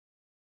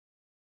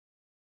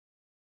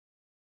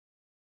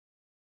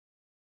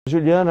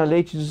Juliana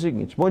Leite diz o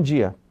seguinte: bom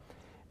dia,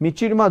 me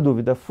tire uma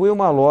dúvida, fui a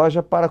uma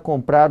loja para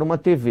comprar uma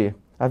TV.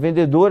 A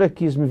vendedora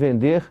quis me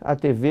vender a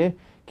TV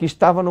que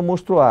estava no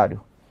mostruário.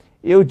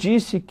 Eu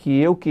disse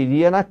que eu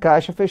queria na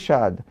caixa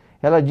fechada.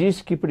 Ela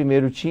disse que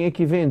primeiro tinha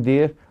que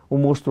vender o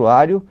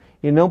mostruário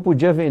e não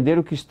podia vender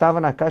o que estava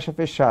na caixa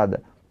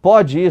fechada.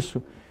 Pode isso?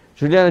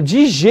 Juliana,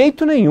 de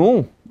jeito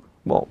nenhum.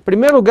 Bom, em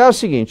primeiro lugar é o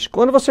seguinte,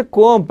 quando você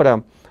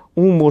compra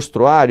um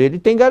mostruário, ele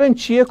tem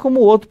garantia como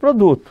outro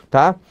produto,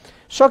 tá?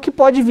 Só que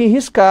pode vir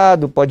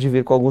riscado, pode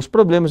vir com alguns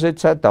problemas,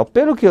 etc. Tal.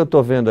 Pelo que eu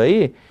estou vendo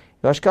aí,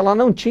 eu acho que ela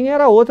não tinha,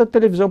 era outra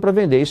televisão para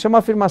vender. Isso é uma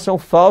afirmação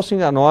falsa,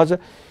 enganosa,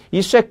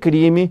 isso é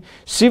crime.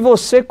 Se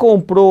você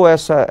comprou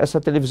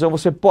essa televisão,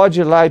 você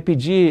pode ir lá e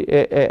pedir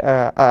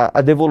a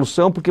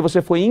devolução, porque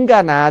você foi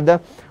enganada.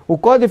 O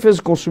Código de Defesa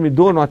do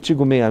Consumidor, no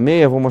artigo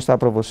 66, vou mostrar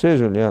para você,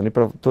 Juliana, e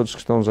para todos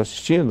que estão nos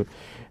assistindo,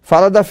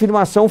 fala da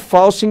afirmação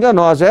falsa e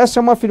enganosa. Essa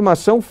é uma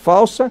afirmação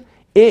falsa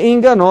e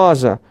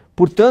enganosa.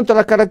 Portanto,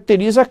 ela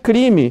caracteriza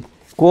crime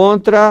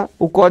contra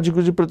o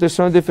Código de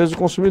Proteção e Defesa do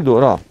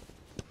Consumidor. Ó,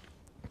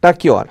 tá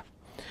aqui, olha.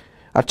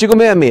 Artigo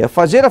 66.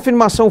 Fazer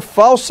afirmação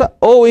falsa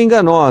ou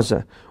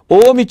enganosa,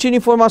 ou omitir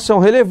informação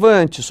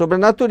relevante sobre a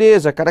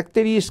natureza,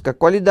 característica,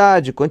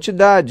 qualidade,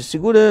 quantidade,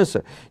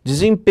 segurança,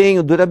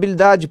 desempenho,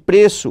 durabilidade,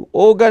 preço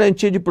ou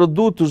garantia de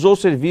produtos ou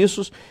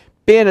serviços,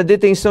 pena,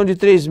 detenção de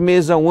 3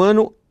 meses a 1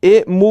 ano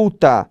e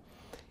multa.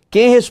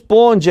 Quem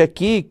responde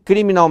aqui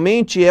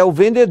criminalmente é o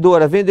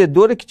vendedor, a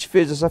vendedora que te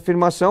fez essa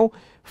afirmação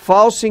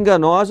falsa e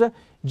enganosa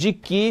de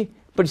que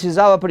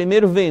precisava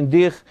primeiro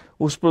vender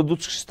os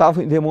produtos que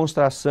estavam em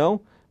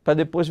demonstração para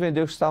depois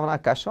vender os que estavam na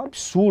caixa. Isso é um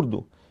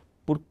absurdo.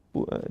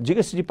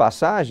 Diga-se de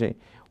passagem,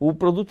 o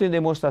produto em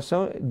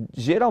demonstração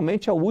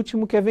geralmente é o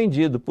último que é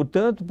vendido.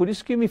 Portanto, por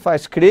isso que me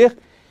faz crer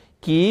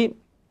que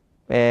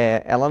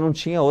ela não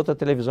tinha outra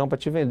televisão para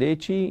te vender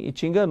e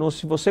te enganou.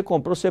 Se você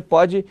comprou, você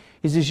pode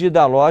exigir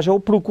da loja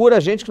ou procura a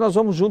gente que nós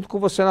vamos junto com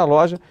você na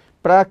loja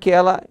para que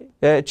ela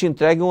te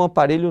entregue um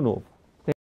aparelho novo.